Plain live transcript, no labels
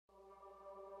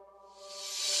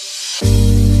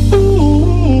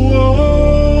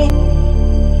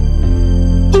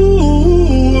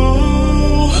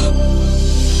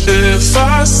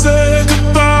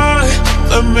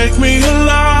make me a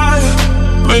liar,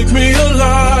 make me a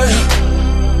liar.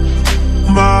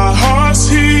 My heart's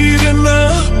heating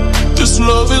up, this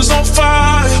love is on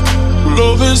fire,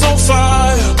 love is on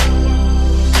fire.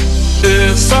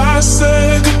 If I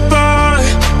say goodbye,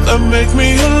 then make me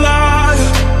a liar,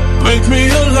 make me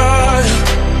a liar.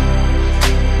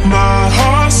 My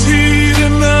heart's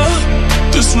heating up,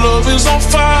 this love is on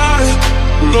fire,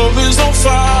 love is on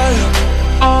fire.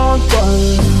 On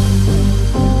fire,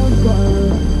 on fire,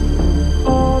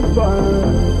 on fire,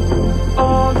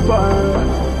 on fire,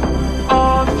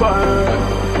 on fire,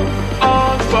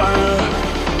 on fire,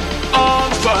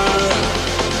 on fire,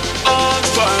 on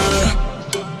fire,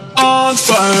 on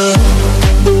fire.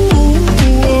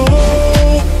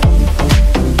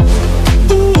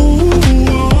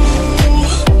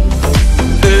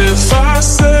 If I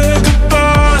say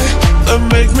goodbye, then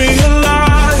make me a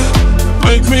liar,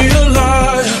 make me a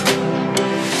liar.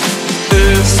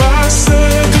 If I say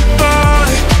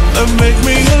goodbye, then make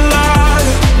me a liar,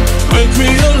 make me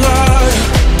a liar.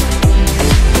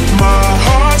 My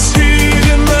heart's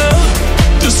heating up,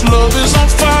 this love is on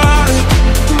fire,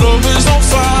 love is on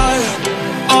fire.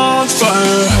 On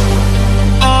fire,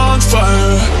 on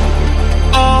fire,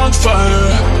 on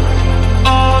fire,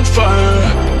 on fire,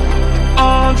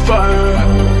 on fire,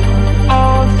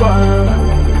 on fire,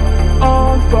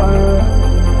 on fire,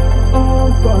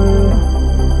 on fire,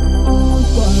 on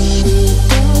fire.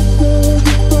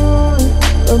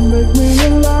 And make me a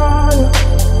liar,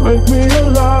 make me a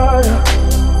liar.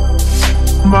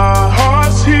 My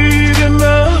heart's heating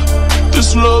up, this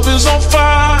love is on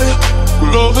fire,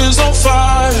 love is on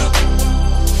fire.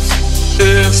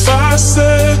 If I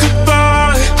say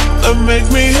goodbye, then make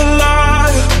me a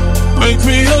liar, make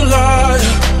me a liar.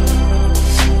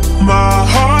 My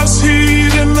heart's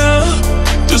heating up,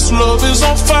 this love is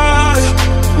on fire,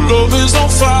 love is on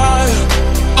fire.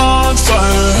 On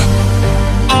fire,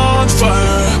 on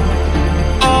fire,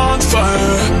 on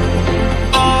fire,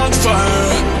 on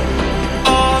fire,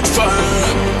 on fire,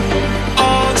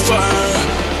 on fire,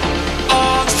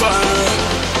 on fire,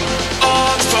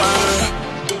 on fire,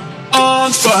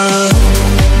 on fire.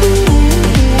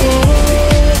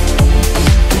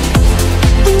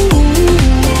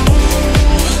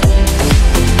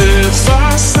 If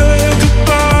I say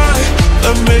goodbye,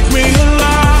 then make me a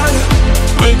liar,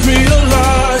 make me a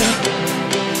liar.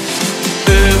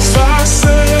 If I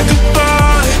say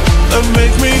goodbye, then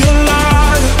make me a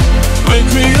liar, make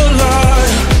me a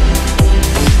liar.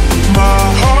 My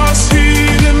heart's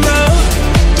heating up,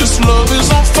 this love is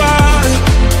on fire,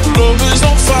 love is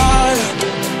on fire.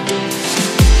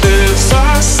 If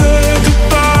I say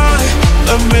goodbye,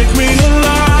 then make me a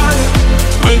liar,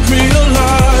 make me a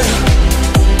liar.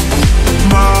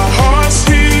 My heart's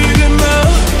heating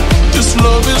up, this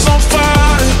love is on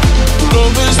fire,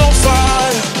 love is on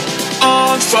fire,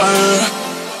 on fire.